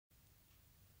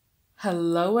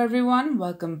Hello everyone,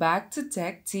 welcome back to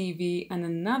Tech TV and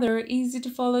another easy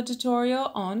to follow tutorial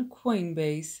on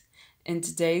Coinbase. In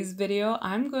today's video,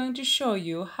 I'm going to show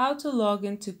you how to log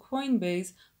into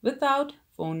Coinbase without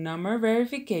phone number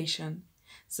verification.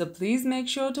 So please make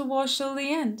sure to watch till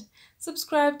the end.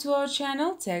 Subscribe to our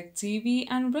channel Tech TV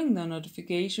and ring the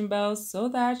notification bell so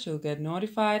that you'll get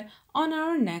notified on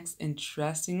our next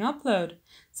interesting upload.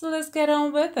 So let's get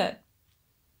on with it.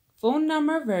 Phone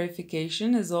number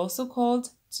verification is also called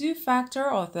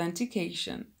two-factor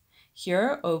authentication.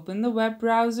 Here, open the web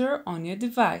browser on your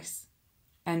device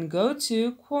and go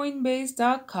to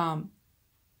coinbase.com.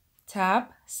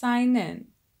 Tap Sign In.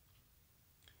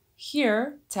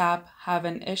 Here, tap Have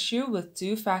an issue with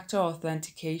two-factor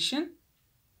authentication.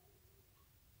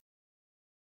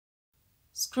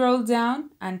 Scroll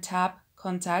down and tap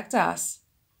Contact Us.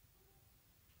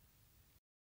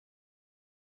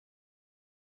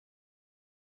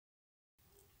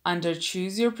 Under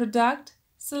Choose Your Product,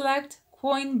 select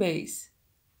Coinbase.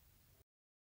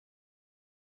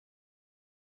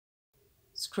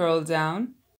 Scroll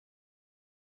down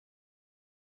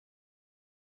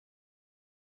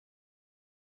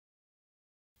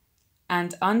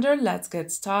and under Let's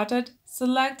Get Started,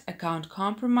 select Account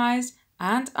Compromised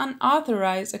and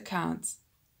Unauthorized Accounts.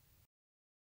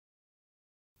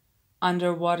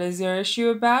 Under What is your issue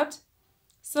about?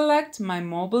 Select My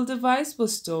mobile device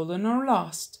was stolen or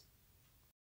lost.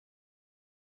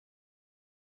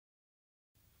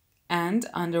 And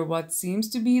under What seems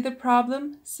to be the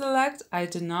problem, select I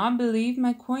do not believe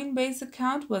my Coinbase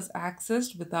account was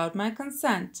accessed without my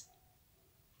consent.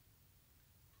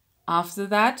 After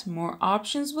that, more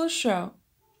options will show.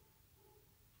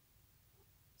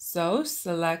 So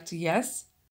select Yes,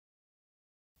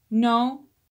 No,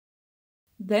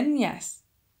 then Yes.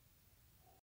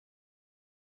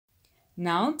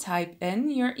 Now type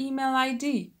in your email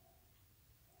ID.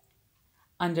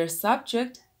 Under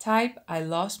Subject, type I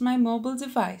lost my mobile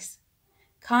device.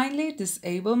 Kindly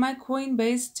disable my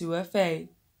Coinbase 2FA.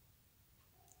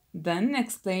 Then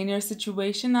explain your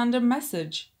situation under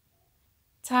Message.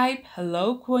 Type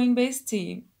Hello Coinbase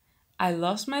team. I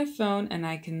lost my phone and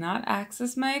I cannot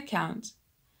access my account.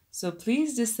 So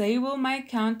please disable my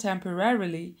account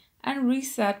temporarily and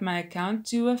reset my account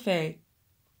 2FA.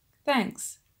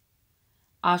 Thanks.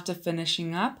 After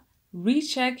finishing up,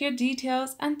 recheck your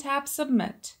details and tap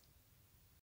Submit.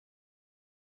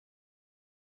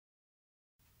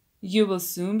 You will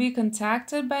soon be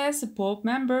contacted by a support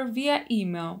member via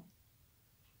email.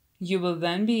 You will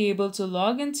then be able to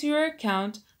log into your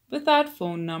account without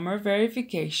phone number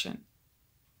verification.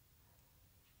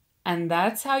 And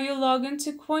that's how you log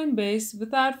into Coinbase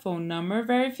without phone number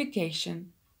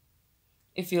verification.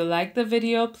 If you liked the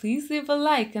video, please leave a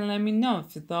like and let me know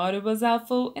if you thought it was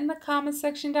helpful in the comment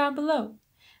section down below.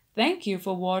 Thank you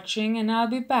for watching and I'll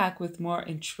be back with more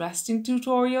interesting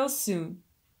tutorials soon.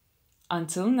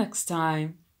 Until next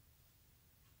time.